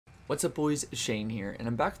What's up boys, Shane here, and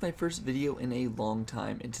I'm back with my first video in a long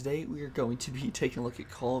time, and today we are going to be taking a look at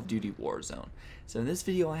Call of Duty Warzone. So in this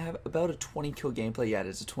video I have about a 20 kill gameplay. Yeah, it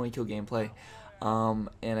is a 20 kill gameplay,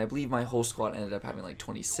 and I believe my whole squad ended up having like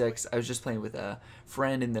 26. I was just playing with a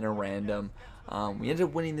friend and then a random. We ended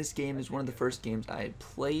up winning this game. It's one of the first games I had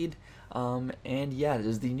played, and yeah, it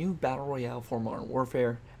is the new Battle Royale for Modern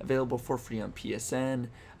Warfare, available for free on PSN,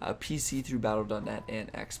 PC through Battle.net,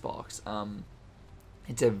 and Xbox.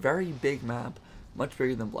 It's a very big map, much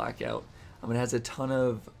bigger than Blackout. It has a ton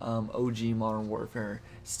of OG Modern Warfare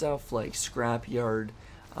stuff like Scrapyard.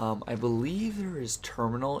 I believe there is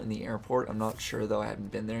Terminal in the airport. I'm not sure though, I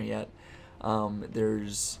haven't been there yet.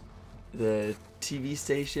 There's the TV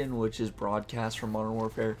station, which is broadcast from Modern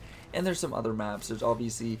Warfare, and there's some other maps. There's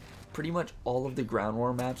obviously pretty much all of the ground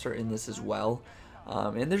war maps are in this as well,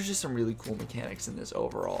 and there's just some really cool mechanics in this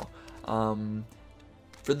overall.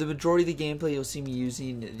 For the majority of the gameplay, you'll see me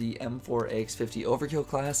using the M4AX50 Overkill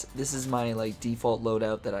class. This is my default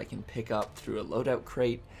loadout that I can pick up through a loadout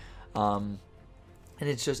crate, and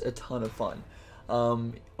it's just a ton of fun.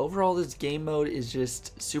 Overall, this game mode is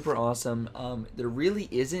just super awesome. There really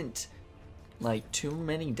isn't too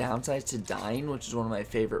many downsides to dying, which is one of my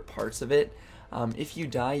favorite parts of it. If you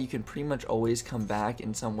die, you can pretty much always come back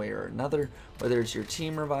in some way or another, whether it's your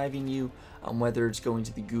team reviving you, whether it's going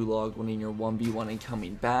to the gulag, winning your 1v1 and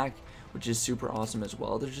coming back, which is super awesome as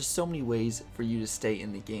well. There's just so many ways for you to stay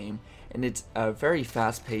in the game, and it's very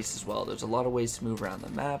fast paced as well. There's a lot of ways to move around the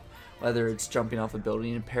map, whether it's jumping off a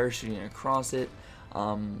building and parachuting across it,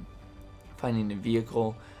 finding a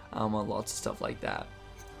vehicle, lots of stuff like that.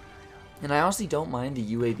 And I honestly don't mind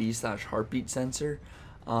the UAV/heartbeat sensor.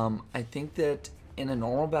 I think that in a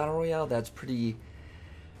normal Battle Royale, that's pretty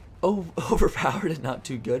overpowered and not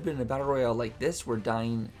too good, but in a Battle Royale like this, where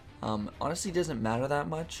dying honestly doesn't matter that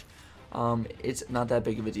much. It's not that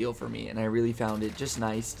big of a deal for me, and I really found it just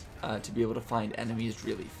nice to be able to find enemies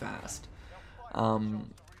really fast.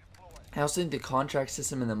 I also think the contract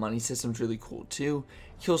system and the money system is really cool too.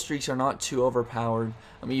 Kill streaks are not too overpowered.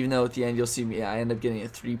 Even though at the end you'll see me, I end up getting a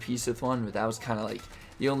 3-piece with one, but that was kind of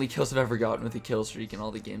the only kills I've ever gotten with a kill streak in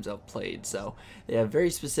all the games I've played. So they have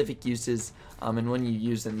very specific uses, and when you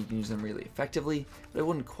use them, you can use them really effectively, but I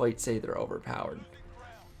wouldn't quite say they're overpowered.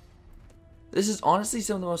 This is honestly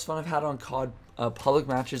some of the most fun I've had on CoD public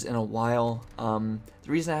matches in a while. The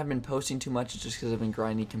reason I haven't been posting too much is just because I've been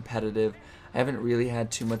grinding competitive. I haven't really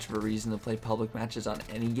had too much of a reason to play public matches on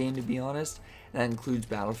any game, to be honest, and that includes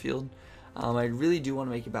Battlefield. I really do want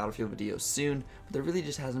to make a Battlefield video soon, but there really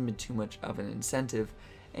just hasn't been too much of an incentive,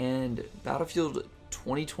 and Battlefield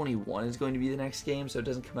 2021 is going to be the next game, so it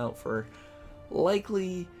doesn't come out for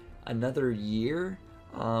likely another year,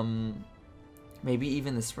 maybe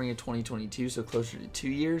even the spring of 2022, so closer to 2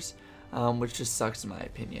 years, which just sucks in my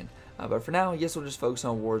opinion. But for now, I guess we'll just focus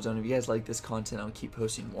on Warzone. If you guys like this content, I'll keep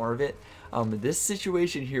posting more of it. This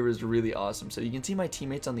situation here was really awesome. So you can see my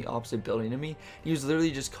teammates on the opposite building to me. He was literally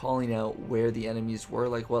just calling out where the enemies were,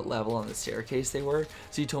 what level on the staircase they were.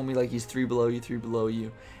 So he told me he's 3 below you, 3 below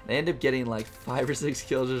you. And I ended up getting 5 or 6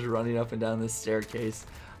 kills just running up and down this staircase.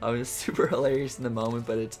 It's super hilarious in the moment,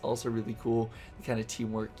 but it's also really cool the kind of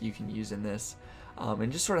teamwork you can use in this.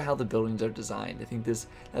 And just sort of how the buildings are designed. I think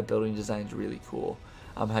that building design is really cool.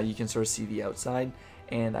 How you can sort of see the outside,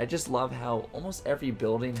 and I just love how almost every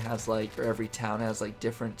building has or every town has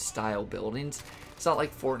different style buildings. It's not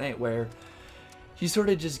like Fortnite where you sort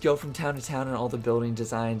of just go from town to town and all the building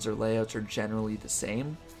designs or layouts are generally the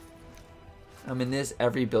same. In this,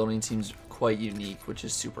 every building seems quite unique, which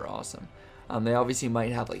is super awesome. They obviously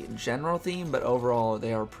might have a general theme, but overall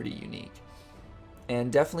they are pretty unique.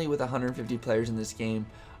 And definitely with 150 players in this game,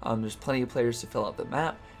 there's plenty of players to fill out the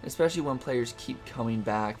map, especially when players keep coming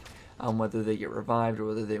back, whether they get revived or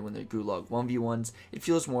whether they win their gulag 1v1s. It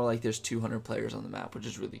feels more like there's 200 players on the map, which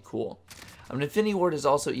is really cool. Infinity Ward has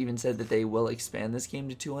also even said that they will expand this game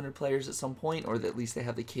to 200 players at some point, or that at least they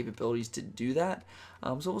have the capabilities to do that.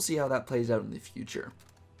 So we'll see how that plays out in the future.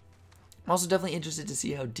 I'm also definitely interested to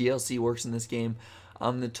see how DLC works in this game.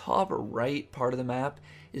 The top right part of the map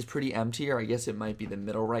is pretty empty, or I guess it might be the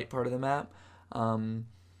middle right part of the map.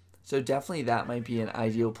 So definitely that might be an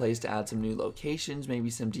ideal place to add some new locations,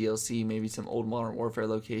 maybe some DLC, maybe some old Modern Warfare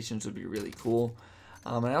locations would be really cool.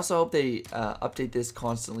 And I also hope they update this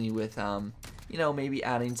constantly with, maybe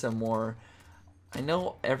adding some more. I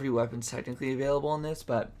know every weapon's technically available in this,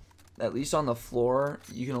 but at least on the floor,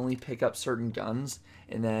 you can only pick up certain guns,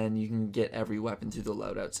 and then you can get every weapon through the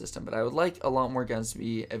loadout system. But I would like a lot more guns to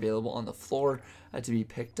be available on the floor, to be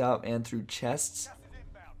picked up, and through chests.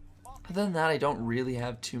 Other than that, I don't really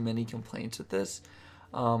have too many complaints with this.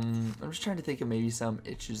 I'm just trying to think of maybe some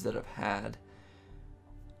issues that I've had.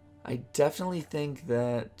 I definitely think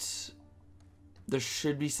that there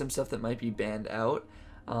should be some stuff that might be banned out.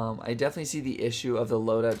 I definitely see the issue of the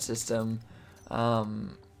loadout system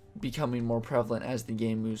becoming more prevalent as the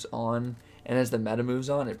game moves on and as the meta moves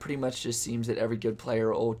on. It pretty much just seems that every good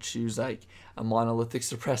player will choose like a monolithic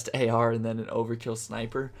suppressed AR and then an overkill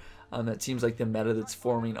sniper. That seems like the meta that's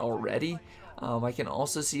forming already. I can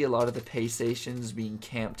also see a lot of the pay stations being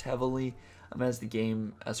camped heavily as the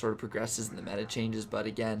game sort of progresses and the meta changes, but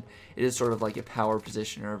again, it is sort of like a power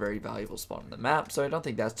position or a very valuable spot on the map, so I don't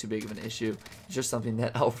think that's too big of an issue. It's just something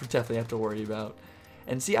that I'll definitely have to worry about.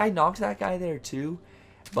 And see, I knocked that guy there too,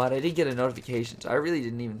 but I didn't get a notification, so I really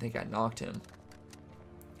didn't even think I knocked him.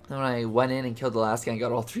 And when I went in and killed the last guy and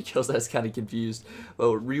got all 3 kills, I was kind of confused. But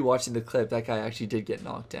rewatching the clip, that guy actually did get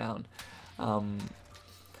knocked down.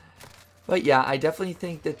 But yeah, I definitely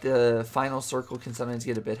think that the final circle can sometimes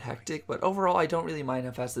get a bit hectic, but overall I don't really mind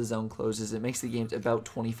how fast the zone closes. It makes the games about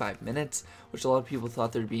 25 minutes, which a lot of people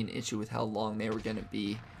thought there'd be an issue with how long they were going to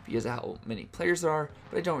be because of how many players there are,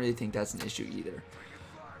 but I don't really think that's an issue either.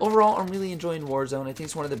 Overall, I'm really enjoying Warzone. I think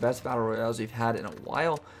it's one of the best battle royales we've had in a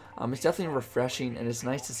while. It's definitely refreshing, and it's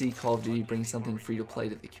nice to see Call of Duty bring something free to play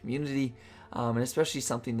to the community, and especially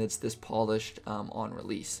something that's this polished on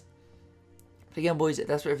release. But again, boys,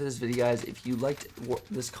 that's it for this video, guys. If you liked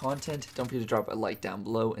this content, don't forget to drop a like down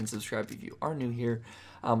below and subscribe if you are new here.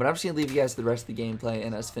 But I'm just going to leave you guys to the rest of the gameplay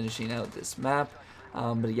and us finishing out this map.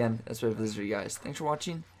 But again, that's it for this video, guys. Thanks for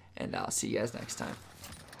watching, and I'll see you guys next time.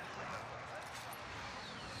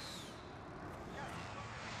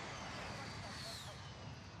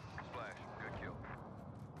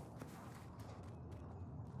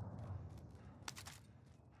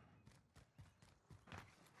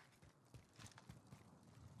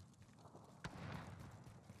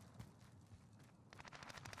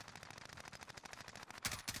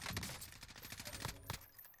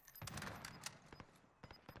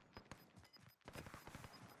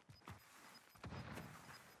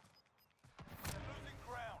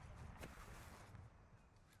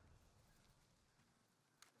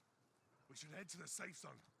 We should head to the safe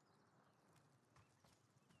zone.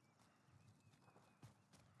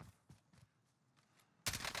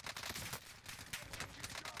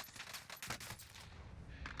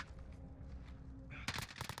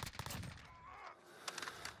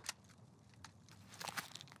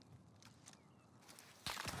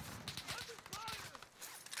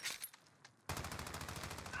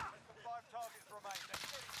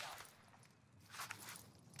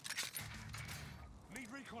 Need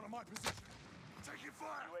recon on my position. Taking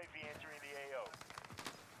fire. UAV entering the AO.